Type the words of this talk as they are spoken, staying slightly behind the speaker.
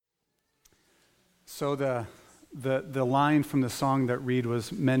So the line from the song that Reed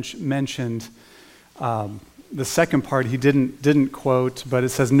was mentioned, the second part he didn't quote, but it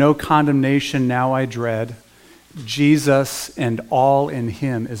says, "No condemnation now I dread, Jesus and all in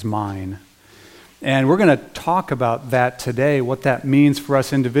him is mine." And we're going to talk about that today, what that means for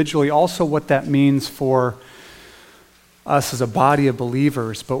us individually, also what that means for us as a body of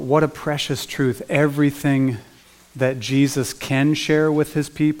believers. But what a precious truth. Everything that Jesus can share with his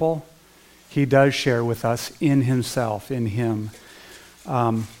people, he does share with us in himself, in him.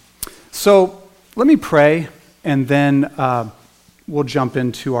 So let me pray, and then we'll jump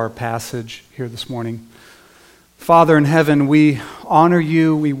into our passage here this morning. Father in heaven, we honor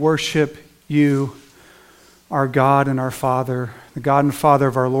you, we worship you, our God and our Father, the God and Father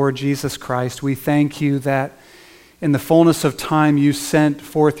of our Lord Jesus Christ. We thank you that in the fullness of time you sent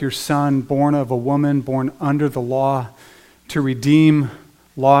forth your Son, born of a woman, born under the law, to redeem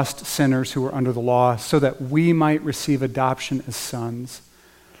lost sinners who were under the law, so that we might receive adoption as sons.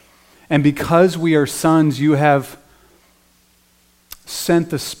 And because we are sons, you have sent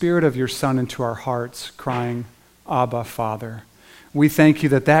the Spirit of your Son into our hearts, crying, "Abba, Father." We thank you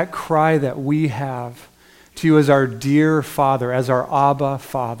that that cry that we have to you as our dear Father, as our Abba,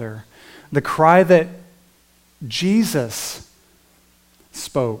 Father, the cry that Jesus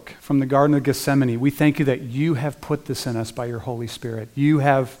spoke from the Garden of Gethsemane, we thank you that you have put this in us by your Holy Spirit. You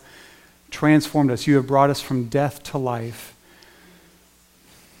have transformed us. You have brought us from death to life.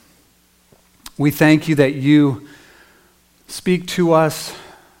 We thank you that you speak to us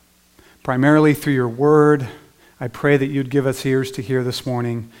primarily through your word. I pray that you'd give us ears to hear this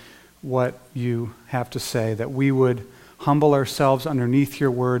morning what you have to say, that we would humble ourselves underneath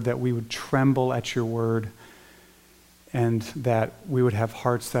your word, that we would tremble at your word, and that we would have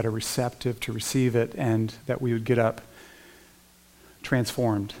hearts that are receptive to receive it, and that we would get up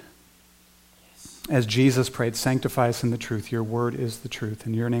transformed. As Jesus prayed, "Sanctify us in the truth. Your word is the truth."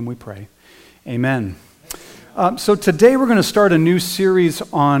 In your name we pray. Amen. So today we're going to start a new series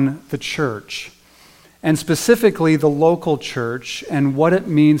on the church, and specifically the local church and what it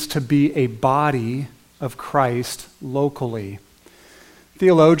means to be a body of Christ locally.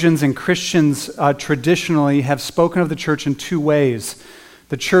 Theologians and Christians traditionally have spoken of the church in two ways: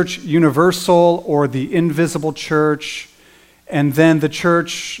 the church universal, or the invisible church, and then the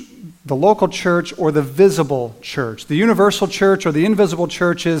church, the local church, or the visible church. The universal church or the invisible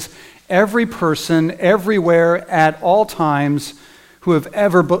church is every person, everywhere, at all times, who have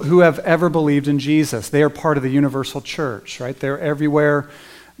ever believed in Jesus. They are part of the universal church, right? They're everywhere.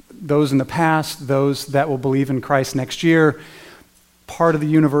 Those in the past, those that will believe in Christ next year, part of the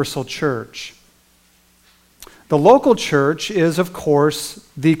universal church. The local church is, of course,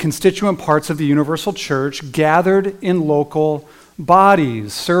 the constituent parts of the universal church gathered in local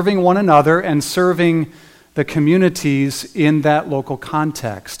bodies, serving one another and serving the communities in that local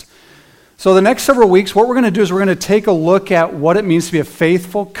context. So the next several weeks, what we're going to do is we're going to take a look at what it means to be a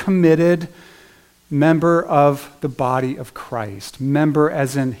faithful, committed member of the body of Christ. Member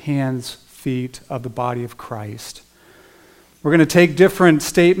as in hands, feet of the body of Christ. We're going to take different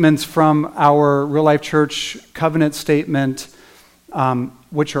statements from our Real Life Church covenant statement,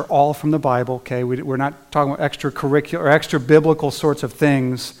 which are all from the Bible, okay? We're not talking about extracurricular or extra biblical sorts of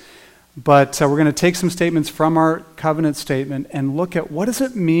things, but we're going to take some statements from our covenant statement and look at what does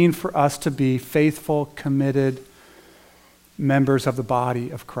it mean for us to be faithful, committed members of the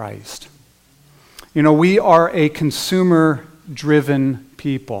body of Christ. You know, we are a consumer-driven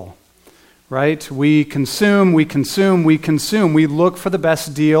people, right? We consume. We look for the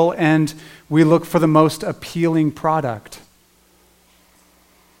best deal, and we look for the most appealing product.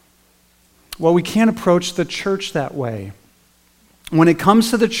 Well, we can't approach the church that way. When it comes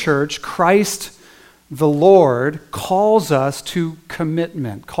to the church, Christ, the Lord, calls us to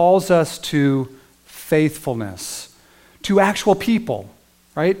commitment, calls us to faithfulness, to actual people,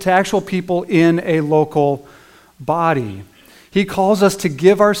 right? To actual people in a local body. He calls us to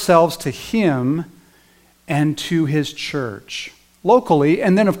give ourselves to him and to his church, locally,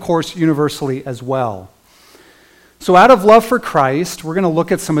 and then, of course, universally as well. So out of love for Christ, we're going to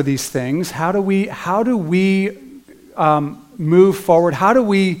look at some of these things. How do we move forward? How do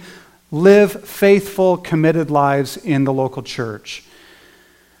we live faithful, committed lives in the local church?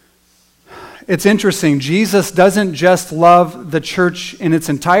 It's interesting. Jesus doesn't just love the church in its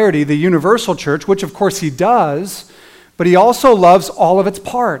entirety, the universal church, which of course he does, but he also loves all of its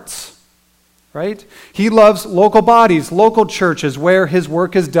parts, right? He loves local bodies, local churches, where his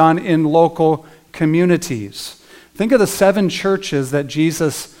work is done in local communities. Think of the 7 churches that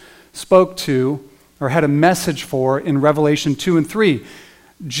Jesus spoke to or had a message for in Revelation 2 and 3.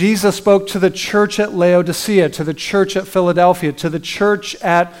 Jesus spoke to the church at Laodicea, to the church at Philadelphia, to the church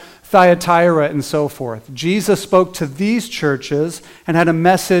at Thyatira, and so forth. Jesus spoke to these churches and had a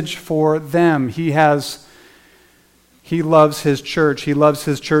message for them. He loves his church. He loves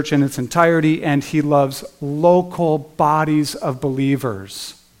his church in its entirety, and he loves local bodies of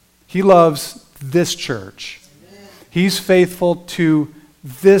believers. He loves this church. Amen. He's faithful to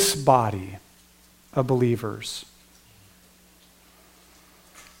this body of believers.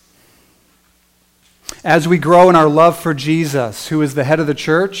 As we grow in our love for Jesus, who is the head of the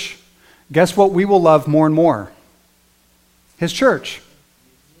church, guess what we will love more and more? His church.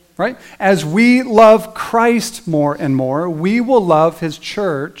 Right? As we love Christ more and more, we will love his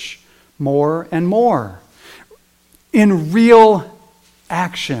church more and more. In real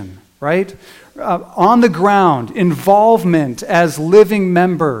action, right? On the ground, involvement as living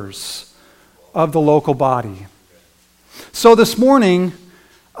members of the local body. So this morning,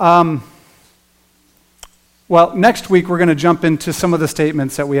 next week we're going to jump into some of the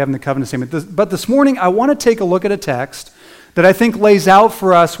statements that we have in the covenant statement. But this morning I want to take a look at a text that I think lays out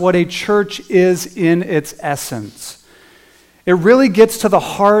for us what a church is in its essence. It really gets to the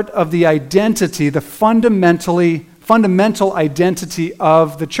heart of the identity, the fundamental identity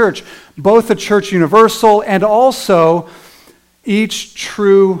of the church, both the church universal and also each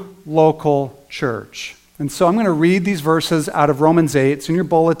true local church. And so I'm going to read these verses out of Romans 8. It's in your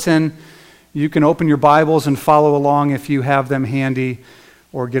bulletin. You can open your Bibles and follow along if you have them handy,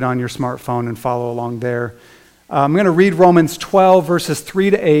 or get on your smartphone and follow along there. I'm going to read Romans 12, verses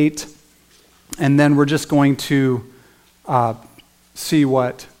 3 to 8, and then we're just going to see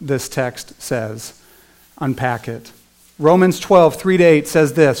what this text says, unpack it. Romans 12, 3 to 8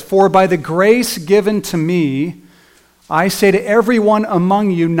 says this, "For by the grace given to me, I say to everyone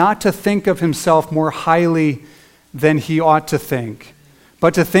among you not to think of himself more highly than he ought to think,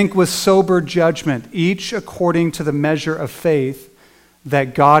 but to think with sober judgment, each according to the measure of faith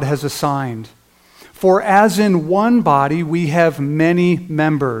that God has assigned. For as in one body we have many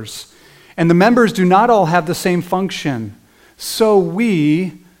members, and the members do not all have the same function, so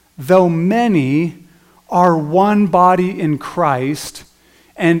we, though many, are one body in Christ,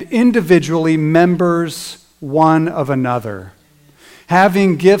 and individually members one of another.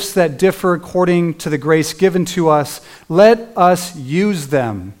 Having gifts that differ according to the grace given to us, let us use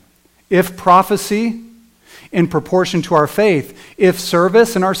them. If prophecy, in proportion to our faith. If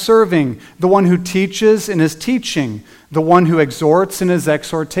service, in our serving. The one who teaches, in his teaching. The one who exhorts, in his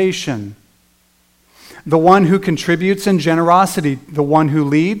exhortation. The one who contributes in generosity. The one who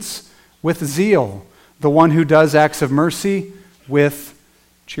leads, with zeal. The one who does acts of mercy, with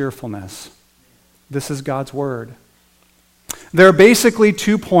cheerfulness." This is God's word. There are basically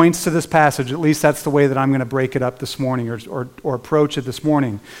 2 points to this passage. At least that's the way that I'm going to break it up this morning or approach it this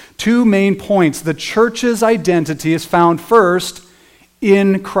morning. 2 main points. The church's identity is found first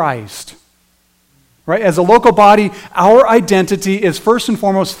in Christ. Right? As a local body, our identity is first and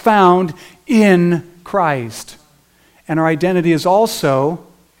foremost found in Christ. And our identity is also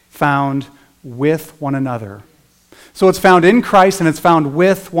found with one another. So it's found in Christ and it's found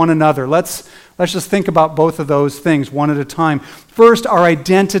with one another. Let's just think about both of those things one at a time. First, our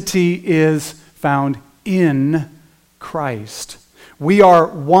identity is found in Christ. We are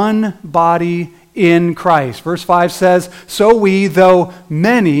one body in Christ. Verse 5 says, "So we, though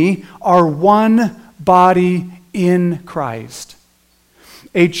many, are one body in Christ."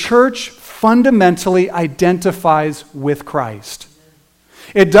 A church fundamentally identifies with Christ.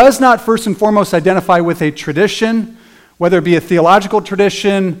 It does not first and foremost identify with a tradition, whether it be a theological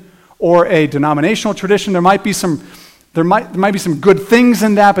tradition or a denominational tradition. There might be some good things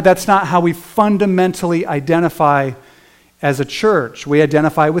in that, but that's not how we fundamentally identify as a church. We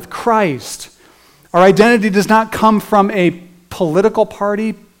identify with Christ. Our identity does not come from a political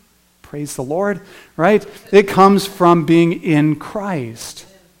party, praise the Lord, right? It comes from being in Christ.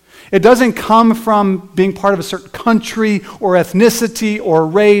 It doesn't come from being part of a certain country or ethnicity or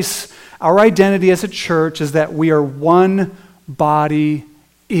race. Our identity as a church is that we are one body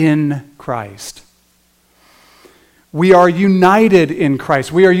in Christ. We are united in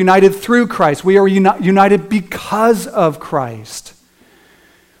Christ. We are united through Christ. We are united because of Christ.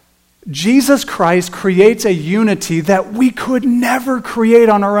 Jesus Christ creates a unity that we could never create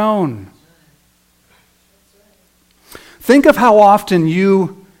on our own. Think of how often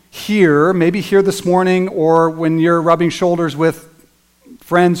you maybe here this morning, or when you're rubbing shoulders with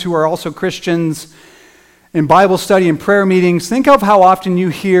friends who are also Christians in Bible study and prayer meetings, think of how often you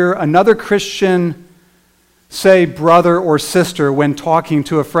hear another Christian say brother or sister when talking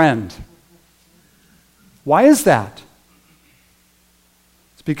to a friend. Why is that?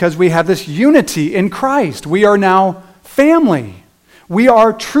 It's because we have this unity in Christ. We are now family. We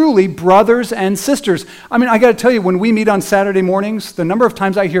are truly brothers and sisters. I mean, I got to tell you, when we meet on Saturday mornings, the number of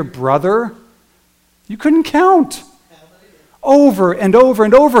times I hear brother, you couldn't count. Over and over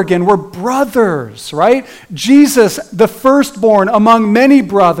and over again, we're brothers, right? Jesus, the firstborn among many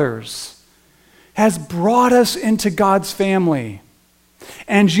brothers, has brought us into God's family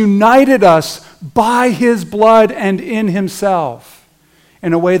and united us by his blood and in himself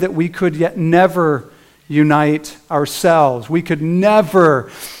in a way that we could yet never unite ourselves. We could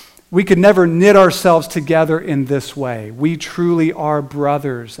never knit ourselves together in this way. We truly are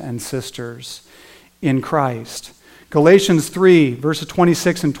brothers and sisters in Christ. Galatians 3, verses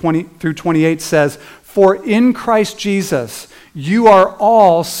 26 and 20 through 28 says, "For in Christ Jesus you are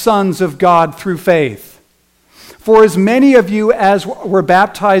all sons of God through faith. For as many of you as were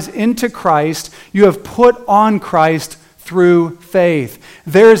baptized into Christ, you have put on Christ through faith.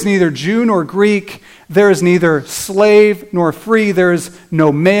 There is neither Jew nor Greek, there is neither slave nor free, there is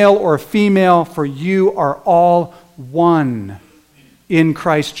no male or female, for you are all one in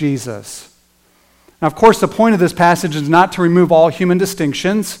Christ Jesus." Now, of course, the point of this passage is not to remove all human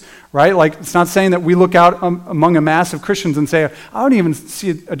distinctions, right? Like, it's not saying that we look out among a mass of Christians and say, I don't even see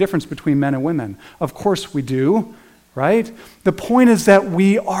a difference between men and women. Of course we do, right? The point is that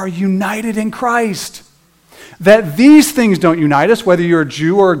we are united in Christ. That these things don't unite us, whether you're a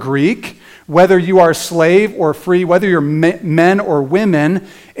Jew or a Greek, whether you are a slave or free, whether you're men or women,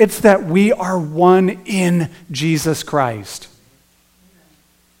 it's that we are one in Jesus Christ.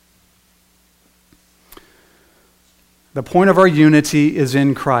 The point of our unity is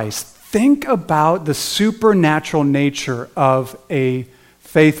in Christ. Think about the supernatural nature of a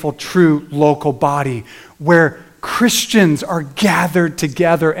faithful, true local body where Christians are gathered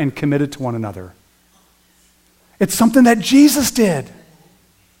together and committed to one another. It's something that Jesus did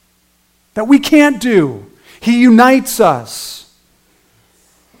that we can't do. He unites us.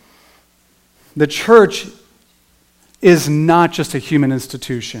 The church is not just a human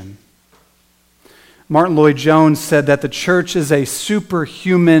institution. Martin Lloyd-Jones said that the church is a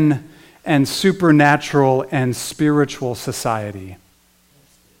superhuman and supernatural and spiritual society.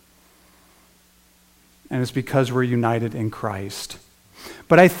 And it's because we're united in Christ.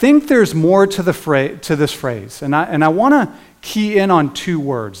 But I think there's more to this phrase. And I want to key in on two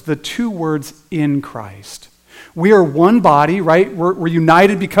words. The two words, in Christ. We are one body, right? We're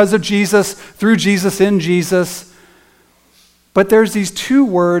united because of Jesus, through Jesus, in Jesus. But there's these two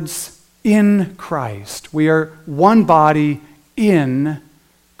words, in Christ. We are one body in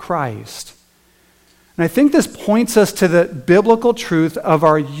Christ. And I think this points us to the biblical truth of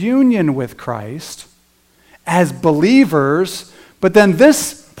our union with Christ as believers, but then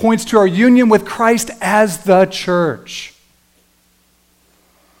this points to our union with Christ as the church.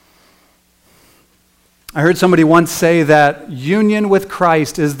 I heard somebody once say that union with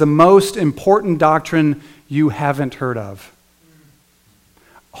Christ is the most important doctrine you haven't heard of.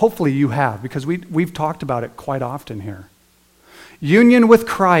 Hopefully you have, because we've talked about it quite often here. Union with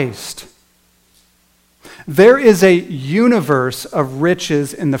Christ. There is a universe of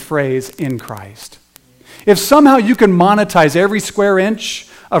riches in the phrase, in Christ. If somehow you can monetize every square inch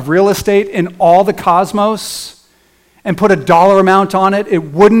of real estate in all the cosmos and put a dollar amount on it, it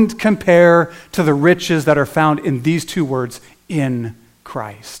wouldn't compare to the riches that are found in these two words, in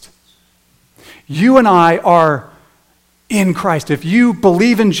Christ. You and I are in Christ. If you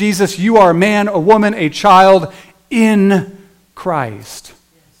believe in Jesus, you are a man, a woman, a child in Christ.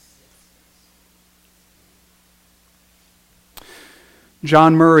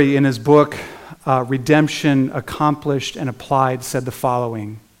 John Murray, in his book, Redemption Accomplished and Applied, said the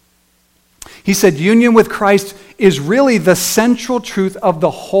following. He said, union with Christ is really the central truth of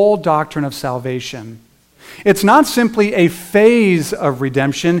the whole doctrine of salvation. It's not simply a phase of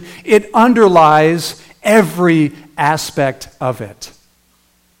redemption, it underlies every aspect of it.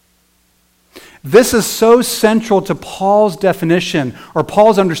 This is so central to Paul's definition, or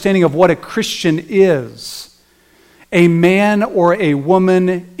Paul's understanding of what a Christian is. A man or a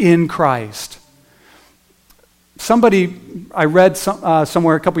woman in Christ. I read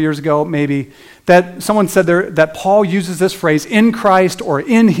somewhere a couple years ago, maybe, that someone said that Paul uses this phrase, in Christ, or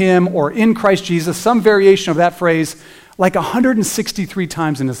in him, or in Christ Jesus, some variation of that phrase, like 163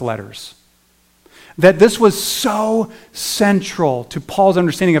 times in his letters. That this was so central to Paul's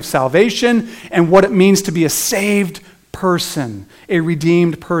understanding of salvation and what it means to be a saved person, a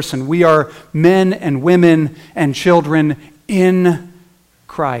redeemed person. We are men and women and children in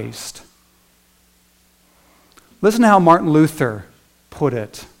Christ. Listen to how Martin Luther put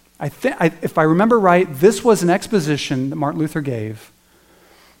it. If I remember right, this was an exposition that Martin Luther gave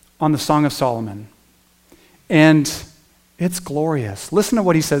on the Song of Solomon. And it's glorious. Listen to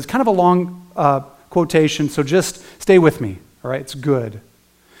what he says. Kind of a long quotation, so just stay with me. All right, it's good.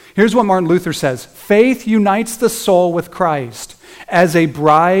 Here's what Martin Luther says. Faith unites the soul with Christ as a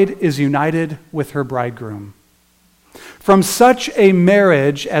bride is united with her bridegroom. From such a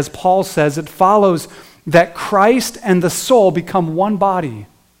marriage, as Paul says, it follows that Christ and the soul become one body,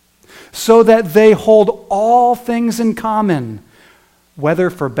 so that they hold all things in common, whether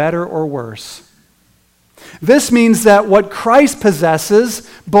for better or worse. This means that what Christ possesses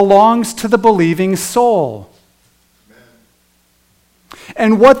belongs to the believing soul.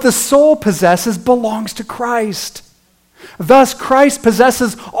 And what the soul possesses belongs to Christ. Thus, Christ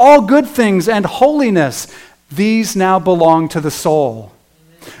possesses all good things and holiness. These now belong to the soul.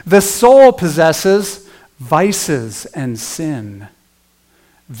 The soul possesses vices and sin.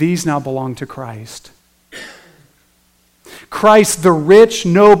 These now belong to Christ. Christ, the rich,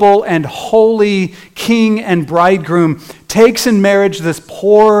 noble, and holy King and bridegroom, takes in marriage this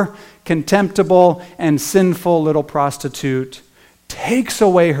poor, contemptible, and sinful little prostitute, takes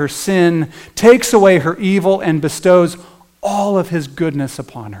away her sin, takes away her evil, and bestows all of his goodness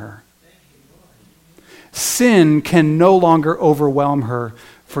upon her. Sin can no longer overwhelm her,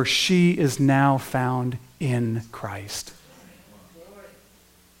 for she is now found in Christ.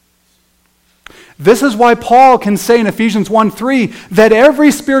 This is why Paul can say in Ephesians 1:3 that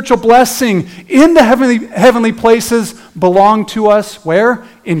every spiritual blessing in the heavenly places belong to us, where?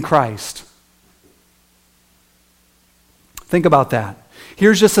 In Christ. Think about that.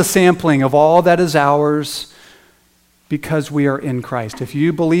 Here's just a sampling of all that is ours because we are in Christ. If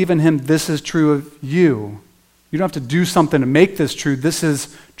you believe in him, this is true of you. You don't have to do something to make this true. This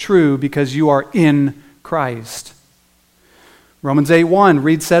is true because you are in Christ. Romans 8:1,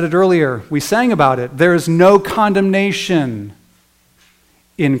 Reed said it earlier. We sang about it. There is no condemnation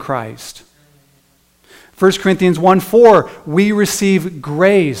in Christ. 1 Corinthians 1:4, we receive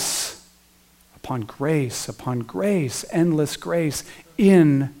grace upon grace upon grace, endless grace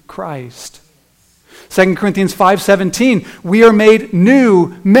in Christ. 2 Corinthians 5:17, we are made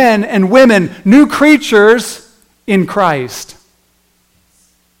new men and women, new creatures in Christ.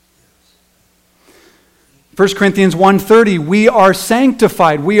 1 Corinthians 1:30, we are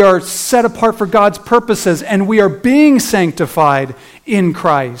sanctified. We are set apart for God's purposes, and we are being sanctified in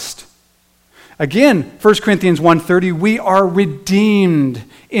Christ. Again, 1 Corinthians 1:30, we are redeemed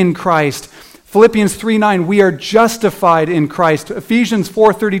in Christ. Philippians 3:9, we are justified in Christ. Ephesians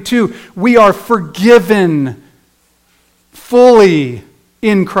 4:32, we are forgiven fully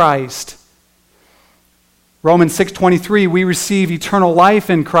in Christ. Romans 6:23, we receive eternal life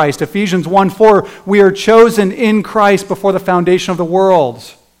in Christ. Ephesians 1:4, we are chosen in Christ before the foundation of the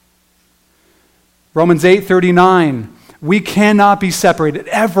world. Romans 8:39, we cannot be separated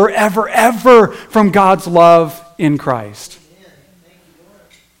ever, ever, ever from God's love in Christ.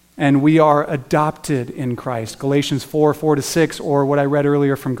 And we are adopted in Christ. Galatians 4:4-6, or what I read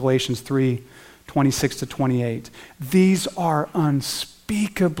earlier from Galatians 3:26-28. These are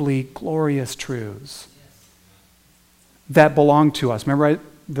unspeakably glorious truths that belong to us. Remember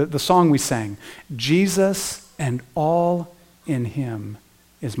the song we sang, Jesus and all in him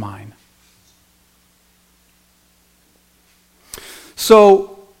is mine.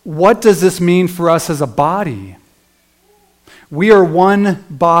 So what does this mean for us as a body? We are one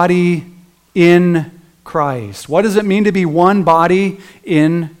body in Christ. What does it mean to be one body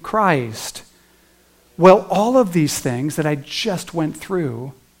in Christ? Well, all of these things that I just went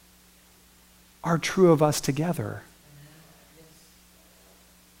through are true of us together.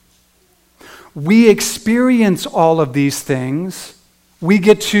 We experience all of these things. We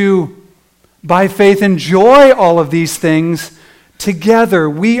get to, by faith, enjoy all of these things together.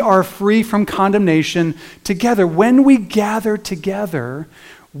 We are free from condemnation together. When we gather together,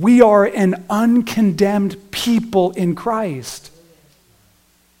 we are an uncondemned people in Christ.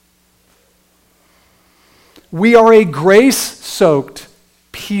 We are a grace-soaked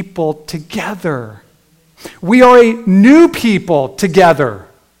people together. We are a new people together.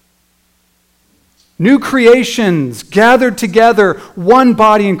 New creations gathered together, one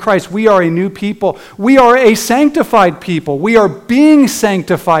body in Christ. We are a new people. We are a sanctified people. We are being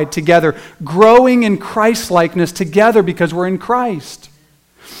sanctified together, growing in Christ-likeness together because we're in Christ.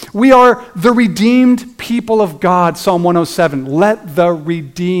 We are the redeemed people of God, Psalm 107. Let the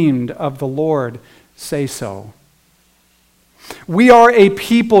redeemed of the Lord say so. We are a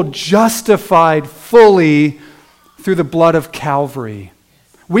people justified fully through the blood of Calvary.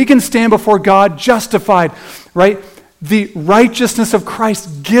 We can stand before God justified, right? The righteousness of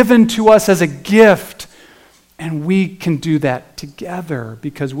Christ given to us as a gift. And we can do that together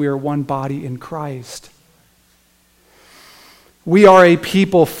because we are one body in Christ. We are a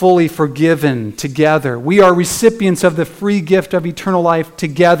people fully forgiven together. We are recipients of the free gift of eternal life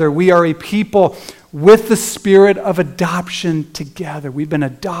together. We are a people with the spirit of adoption together. We've been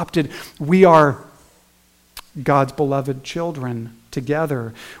adopted. We are God's beloved children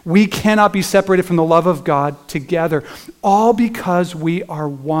together. We cannot be separated from the love of God together, all because we are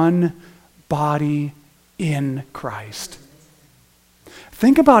one body in Christ.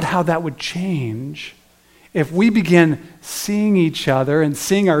 Think about how that would change if we begin seeing each other and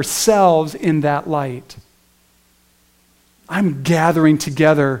seeing ourselves in that light. I'm gathering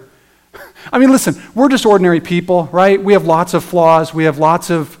together. I mean, listen, we're just ordinary people, right? We have lots of flaws. We have lots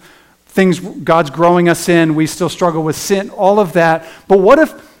of things God's growing us in. We still struggle with sin, all of that. But what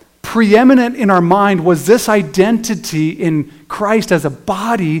if preeminent in our mind was this identity in Christ as a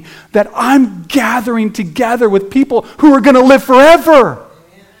body, that I'm gathering together with people who are going to live forever?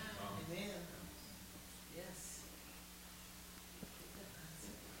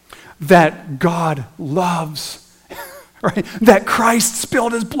 That God loves, right? That Christ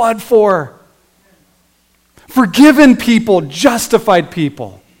spilled his blood for. Forgiven people, justified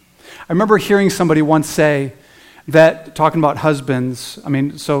people. I remember hearing somebody once say that, talking about husbands,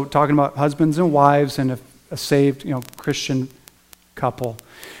 talking about husbands and wives and a saved, Christian couple.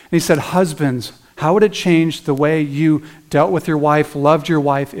 And he said, husbands, how would it change the way you dealt with your wife, loved your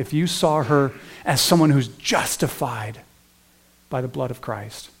wife, if you saw her as someone who's justified by the blood of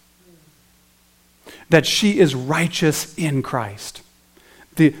Christ? That she is righteous in Christ.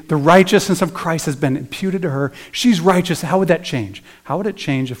 The righteousness of Christ has been imputed to her. She's righteous. How would that change? How would it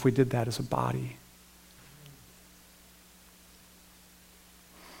change if we did that as a body?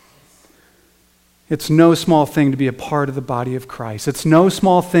 It's no small thing to be a part of the body of Christ. It's no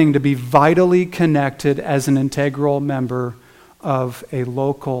small thing to be vitally connected as an integral member of a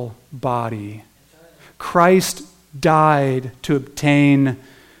local body. Christ died to obtain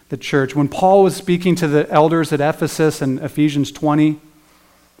the church. When Paul was speaking to the elders at Ephesus in Ephesians 20,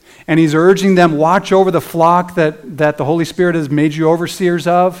 and he's urging them, watch over the flock that the Holy Spirit has made you overseers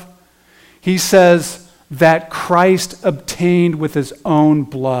of, he says that Christ obtained with his own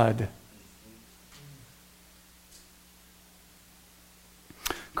blood.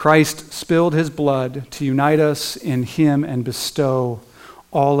 Christ spilled his blood to unite us in him and bestow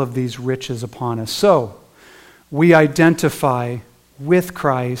all of these riches upon us. So, we identify with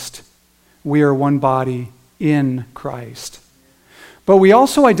Christ. We are one body in Christ. But we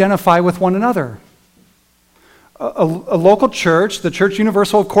also identify with one another. A local church, the Church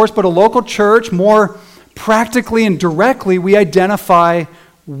Universal, of course, but a local church, more practically and directly, we identify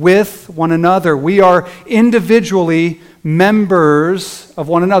with one another. We are individually members of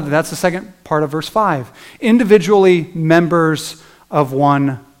one another. That's the second part of verse 5. Individually members of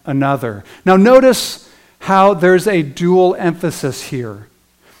one another. Now notice how there's a dual emphasis here.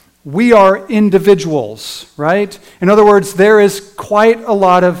 We are individuals, right? In other words, there is quite a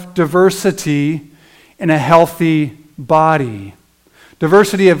lot of diversity in a healthy body.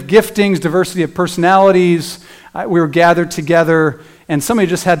 Diversity of giftings, diversity of personalities. We were gathered together, and somebody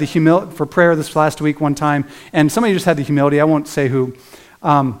just had the humility for prayer this last week one time, and somebody just had the humility, I won't say who,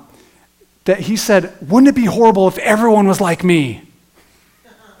 that he said, wouldn't it be horrible if everyone was like me?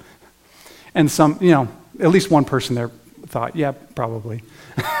 And some, at least one person there thought, yeah, probably.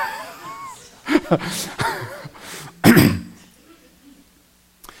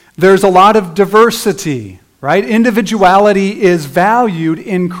 There's a lot of diversity, right? Individuality is valued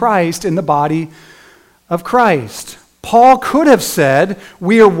in Christ, in the body of Christ. Paul could have said,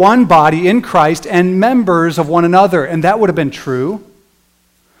 we are one body in Christ and members of one another, and that would have been true.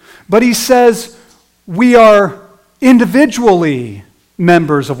 But he says, we are individually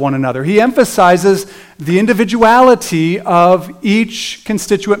members of one another. He emphasizes the individuality of each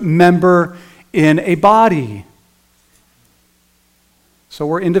constituent member in a body. So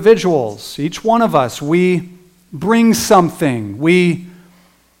we're individuals. Each one of us, we bring something. We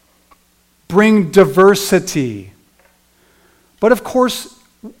bring diversity. But of course,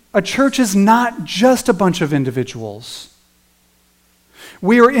 a church is not just a bunch of individuals.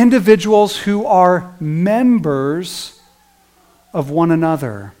 We are individuals who are members of one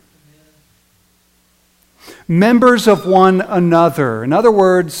another. Members of one another. In other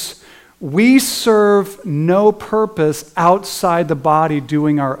words, we serve no purpose outside the body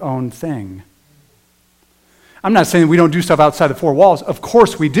doing our own thing. I'm not saying we don't do stuff outside the four walls. Of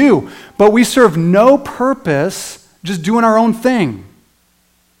course we do. But we serve no purpose just doing our own thing.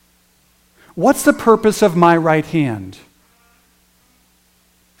 What's the purpose of my right hand?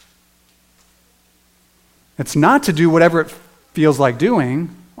 It's not to do whatever it feels like doing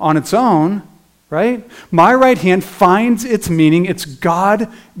on its own, right? My right hand finds its meaning, its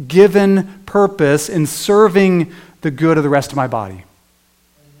God-given purpose in serving the good of the rest of my body.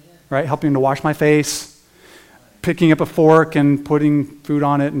 Right? Helping to wash my face, picking up a fork and putting food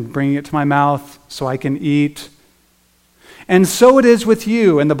on it and bringing it to my mouth so I can eat. And so it is with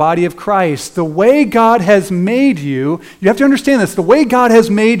you and the body of Christ. The way God has made you, you have to understand this, the way God has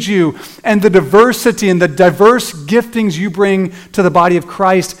made you and the diversity and the diverse giftings you bring to the body of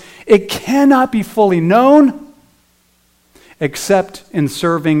Christ, it cannot be fully known except in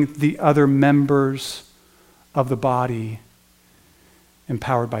serving the other members of the body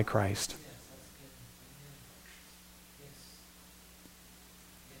empowered by Christ.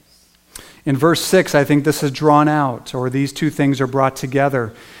 In verse 6, I think this is drawn out, or these two things are brought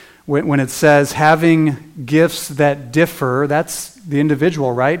together. When it says, having gifts that differ, that's the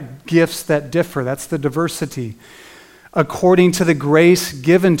individual, right? Gifts that differ, that's the diversity. According to the grace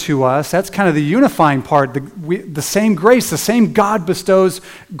given to us, that's kind of the unifying part. The same grace, the same God bestows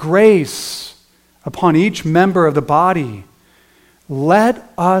grace upon each member of the body. Let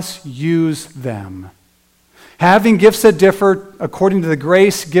us use them. Having gifts that differ according to the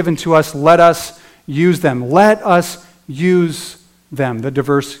grace given to us, let us use them. Let us use them, the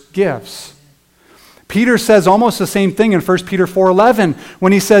diverse gifts. Peter says almost the same thing in 1 Peter 4:11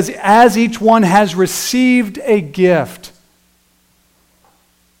 when he says, as each one has received a gift,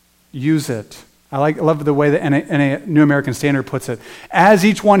 use it. I love the way that NA New American Standard puts it. As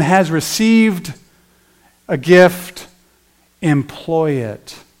each one has received a gift, employ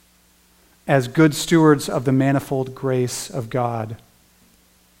it as good stewards of the manifold grace of God.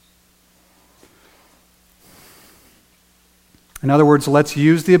 In other words, let's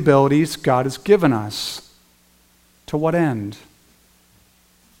use the abilities God has given us. To what end?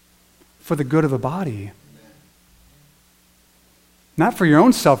 For the good of the body. Not for your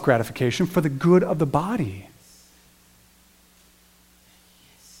own self-gratification, for the good of the body.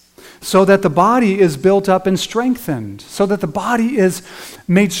 So that the body is built up and strengthened. So that the body is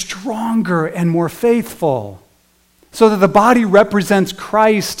made stronger and more faithful. So that the body represents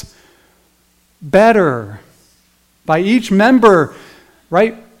Christ better. By each member,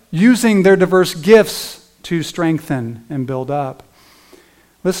 right, using their diverse gifts to strengthen and build up.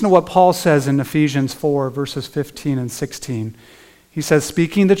 Listen to what Paul says in Ephesians 4, verses 15 and 16. He says,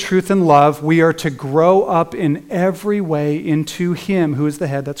 speaking the truth in love, we are to grow up in every way into Him who is the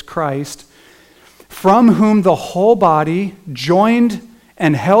head, that's Christ, from whom the whole body, joined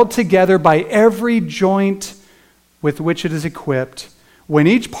and held together by every joint with which it is equipped, when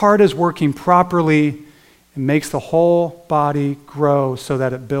each part is working properly, it makes the whole body grow so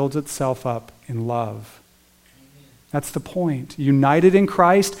that it builds itself up in love. That's the point. United in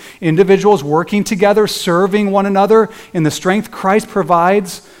Christ, individuals working together, serving one another in the strength Christ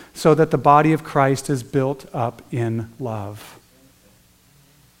provides so that the body of Christ is built up in love.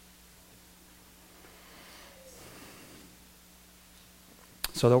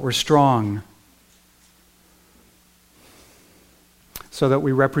 So that we're strong. So that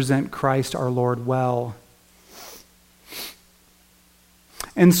we represent Christ our Lord well.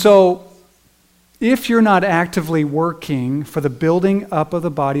 And so, if you're not actively working for the building up of the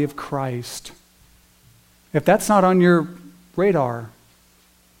body of Christ, if that's not on your radar,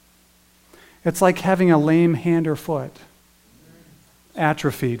 it's like having a lame hand or foot,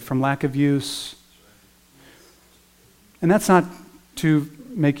 atrophied from lack of use. And that's not to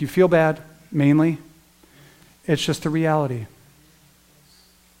make you feel bad, mainly. It's just the reality.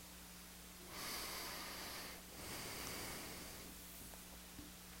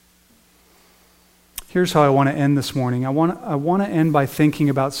 Here's how I want to end this morning. I want to end by thinking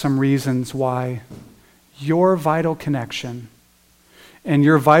about some reasons why your vital connection and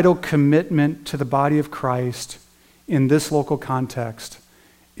your vital commitment to the body of Christ in this local context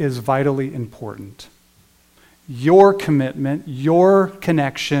is vitally important. Your commitment, your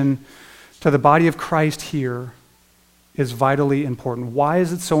connection to the body of Christ here is vitally important. Why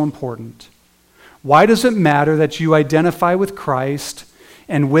is it so important? Why does it matter that you identify with Christ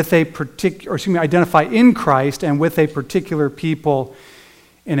and with identify in Christ and with a particular people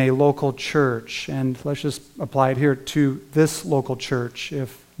in a local church? And let's just apply it here to this local church,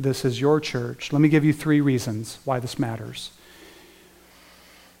 if this is your church. Let me give you 3 reasons why this matters.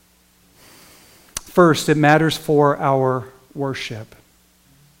 First, it matters for our worship.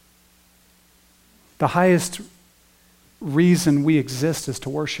 The highest reason we exist is to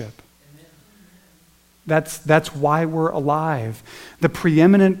worship. That's why we're alive. The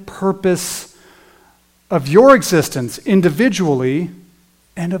preeminent purpose of your existence individually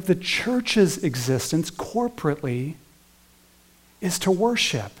and of the church's existence corporately is to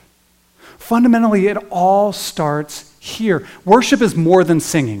worship. Fundamentally, it all starts here. Worship is more than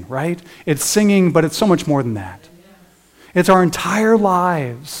singing, right? It's singing, but it's so much more than that. It's our entire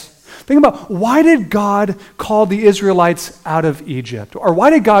lives. Think about, why did God call the Israelites out of Egypt? Or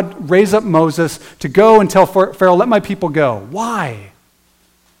why did God raise up Moses to go and tell Pharaoh, let my people go? Why?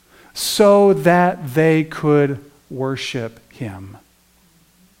 So that they could worship him.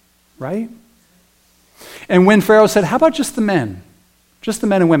 Right? And when Pharaoh said, how about just the men? Just the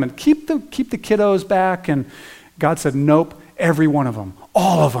men and women. Keep the kiddos back. And God said, nope, every one of them.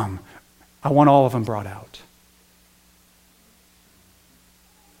 All of them. I want all of them brought out.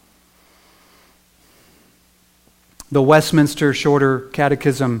 The Westminster Shorter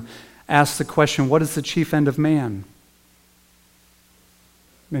Catechism asks the question, what is the chief end of man?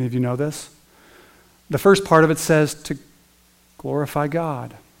 Many of you know this. The first part of it says to glorify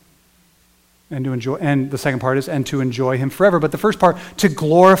God and to enjoy, and the second part is and to enjoy him forever. But the first part, to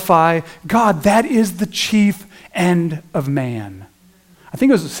glorify God, that is the chief end of man. I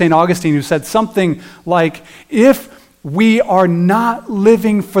think it was St. Augustine who said something like, if we are not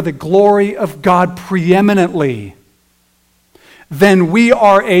living for the glory of God preeminently, then we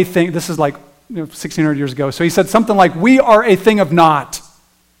are a thing. This is like 1,600 years ago. So he said something like, we are a thing of naught.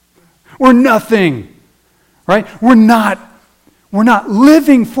 We're nothing, right? We're not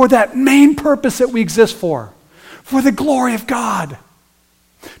living for that main purpose that we exist for the glory of God,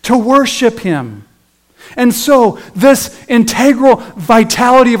 to worship him. And so this integral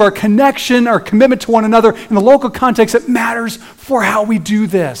vitality of our connection, our commitment to one another in the local context, it matters for how we do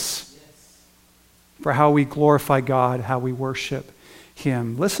this. For how we glorify God, how we worship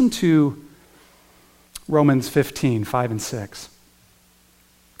him. Listen to Romans 15, 5 and 6.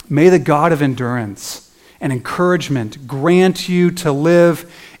 May the God of endurance and encouragement grant you to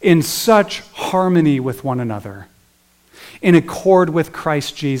live in such harmony with one another, in accord with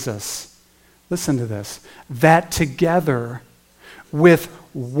Christ Jesus. Listen to this. That together with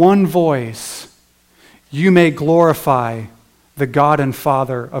one voice you may glorify the God and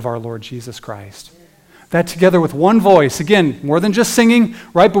Father of our Lord Jesus Christ. That together with one voice, again, more than just singing,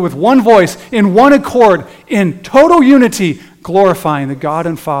 right, but with one voice, in one accord, in total unity, glorifying the God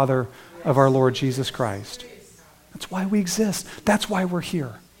and Father of our Lord Jesus Christ. That's why we exist. That's why we're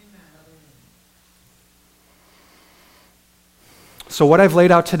here. So what I've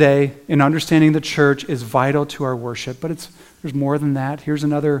laid out today in understanding the church is vital to our worship, but there's more than that. Here's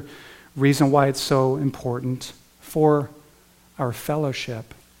another reason why it's so important: for our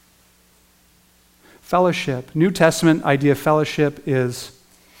fellowship. Fellowship. New Testament idea of fellowship is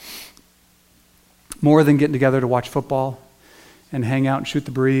more than getting together to watch football and hang out and shoot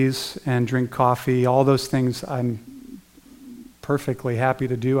the breeze and drink coffee. All those things I'm perfectly happy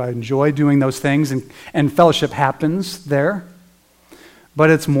to do. I enjoy doing those things, and fellowship happens there. But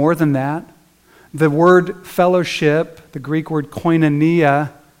it's more than that. The word fellowship, the Greek word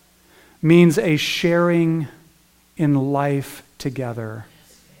koinonia, means a sharing in life together.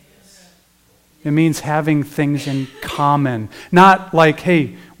 It means having things in common. Not like,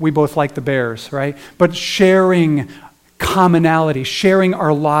 hey, we both like the Bears, right? But sharing commonality, sharing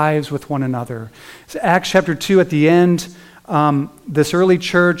our lives with one another. So Acts chapter 2 at the end, this early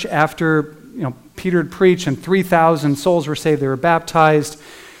church, after Peter had preached and 3,000 souls were saved, they were baptized.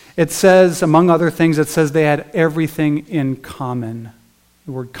 It says, among other things, it says they had everything in common.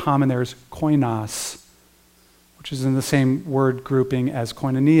 The word common there is koinos, which is in the same word grouping as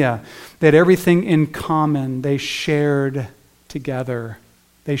koinonia. They had everything in common. They shared together.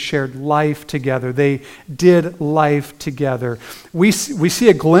 They shared life together. They did life together. We see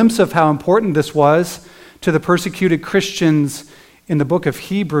a glimpse of how important this was to the persecuted Christians in the book of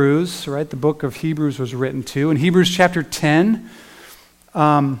Hebrews, right? The book of Hebrews was written to. In Hebrews chapter 10,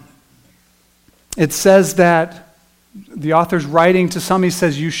 it says that the author's writing to some, he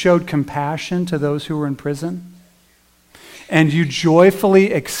says, you showed compassion to those who were in prison, and you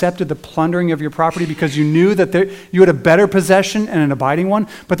joyfully accepted the plundering of your property because you knew that you had a better possession and an abiding one.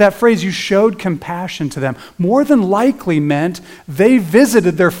 But that phrase, you showed compassion to them, more than likely meant they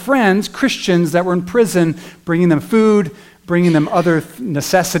visited their friends, Christians that were in prison, bringing them food, bringing them other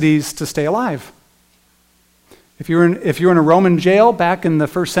necessities to stay alive. If you were in a Roman jail back in the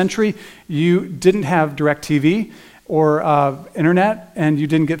first century, you didn't have DirecTV or internet, and you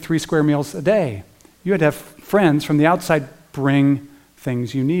didn't get 3 square meals a day. You had to have friends from the outside bring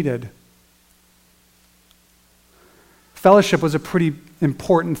things you needed. Fellowship was a pretty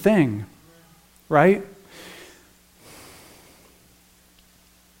important thing, right?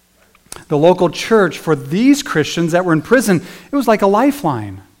 The local church, for these Christians that were in prison, it was like a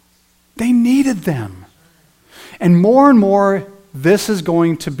lifeline. They needed them. And more, this is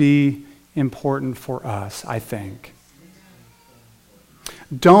going to be important for us, I think.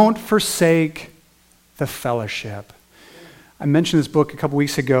 Don't forsake the fellowship. I mentioned this book a couple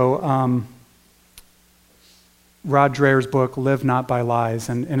weeks ago, Rod Dreher's book, Live Not by Lies.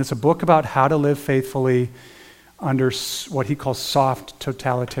 And it's a book about how to live faithfully under what he calls soft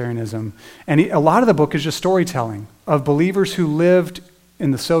totalitarianism. And a lot of the book is just storytelling of believers who lived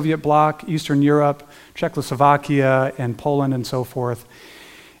in the Soviet bloc, Eastern Europe, Czechoslovakia, and Poland, and so forth.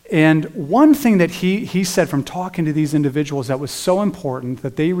 And one thing that he said from talking to these individuals that was so important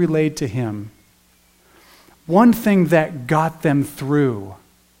that they relayed to him, one thing that got them through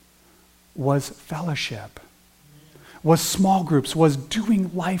was fellowship, was small groups, was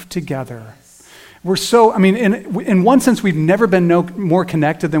doing life together. We're so, in one sense, we've never been more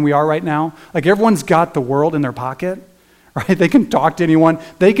connected than we are right now. Like everyone's got the world in their pocket, right? They can talk to anyone.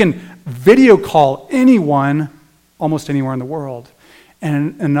 They can video call anyone almost anywhere in the world.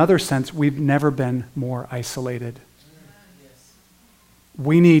 And in another sense, we've never been more isolated.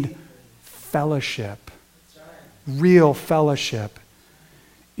 We need fellowship, real fellowship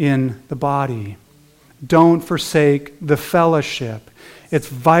in the body. Don't forsake the fellowship. It's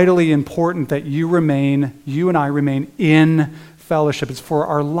vitally important that you and I remain in fellowship. It's for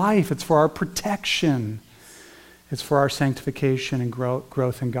our life. It's for our protection. It's for our sanctification and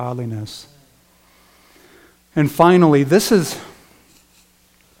growth in godliness. And finally, this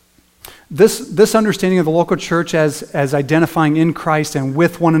understanding of the local church as identifying in Christ and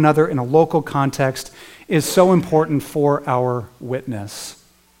with one another in a local context is so important for our witness.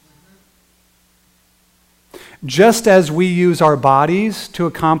 Just as we use our bodies to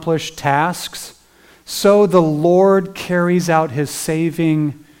accomplish tasks, so the Lord carries out his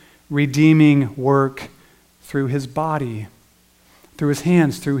saving, redeeming work through his body, through his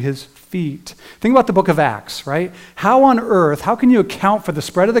hands, through his feet. Think about the book of Acts, right? How on earth, how can you account for the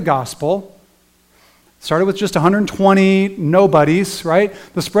spread of the gospel? Started with just 120 nobodies, right?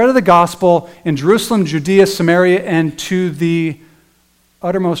 The spread of the gospel in Jerusalem, Judea, Samaria, and to the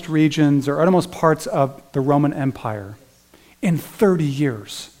uttermost regions or uttermost parts of the Roman Empire in 30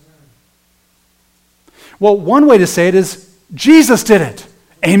 years. Well, one way to say it is Jesus did it.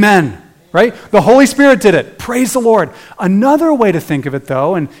 Amen. Right? The Holy Spirit did it. Praise the Lord. Another way to think of it,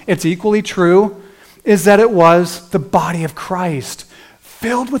 though, and it's equally true, is that it was the body of Christ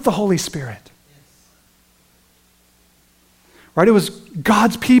filled with the Holy Spirit. Right? It was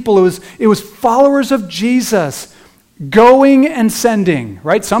God's people. It was followers of Jesus going and sending,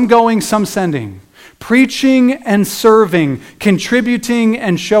 right? Some going, some sending. Preaching and serving, contributing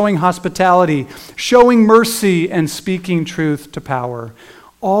and showing hospitality, showing mercy and speaking truth to power.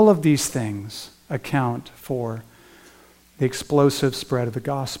 All of these things account for the explosive spread of the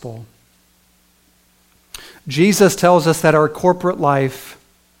gospel. Jesus tells us that our corporate life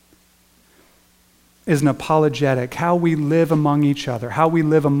is an apologetic. How we live among each other, how we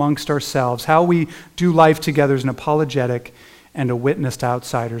live amongst ourselves, how we do life together is an apologetic and a witness to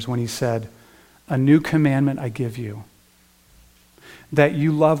outsiders when he said, "A new commandment I give you, that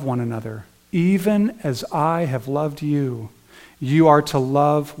you love one another, even as I have loved you. You are to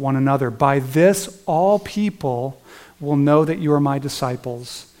love one another. By this, all people will know that you are my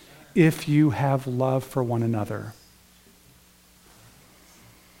disciples, if you have love for one another."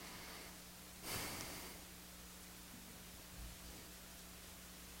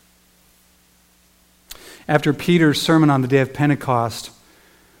 After Peter's sermon on the day of Pentecost,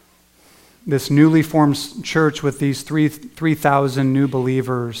 this newly formed church with these 3,000 new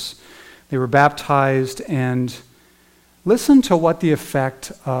believers, they were baptized, and listen to what the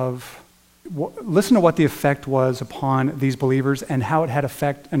effect was upon these believers and how it had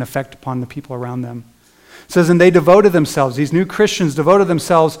an effect upon the people around them. It says, "And they devoted themselves," these new Christians devoted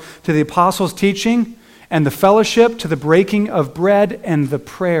themselves to the apostles' teaching and the fellowship, to the breaking of bread and the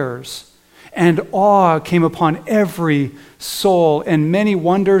prayers. And awe came upon every soul, and many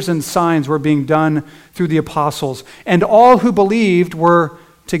wonders and signs were being done through the apostles. And all who believed were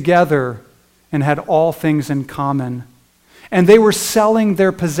together and had all things in common. And they were selling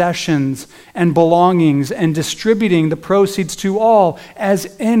their possessions and belongings and distributing the proceeds to all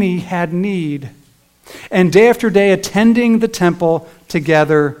as any had need. And day after day, attending the temple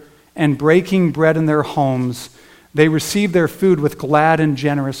together and breaking bread in their homes, they received their food with glad and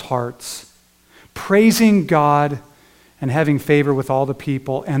generous hearts, praising God and having favor with all the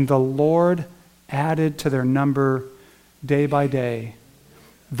people. And the Lord added to their number day by day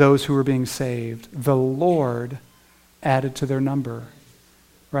those who were being saved. The Lord added to their number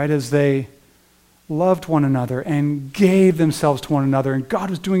right? As they loved one another and gave themselves to one another, and God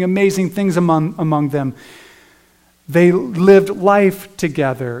was doing amazing things among them. They lived life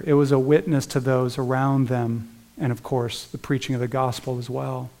together. It was a witness to those around them, and of course, the preaching of the gospel as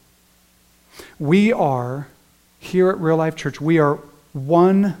well. We are, here at Real Life Church, we are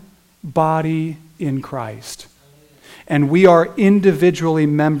one body in Christ. And we are individually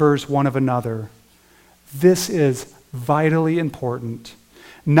members one of another. This is vitally important.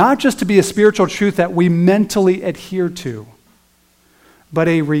 Not just to be a spiritual truth that we mentally adhere to, but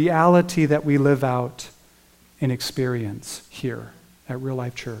a reality that we live out in experience here at Real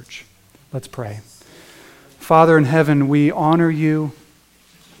Life Church. Let's pray. Father in heaven, we honor you.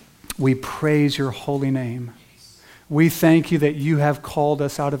 We praise your holy name. We thank you that you have called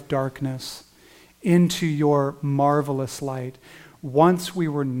us out of darkness into your marvelous light. Once we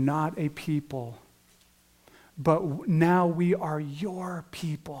were not a people, but now we are your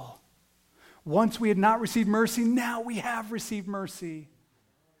people. Once we had not received mercy, now we have received mercy.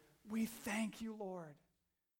 We thank you, Lord.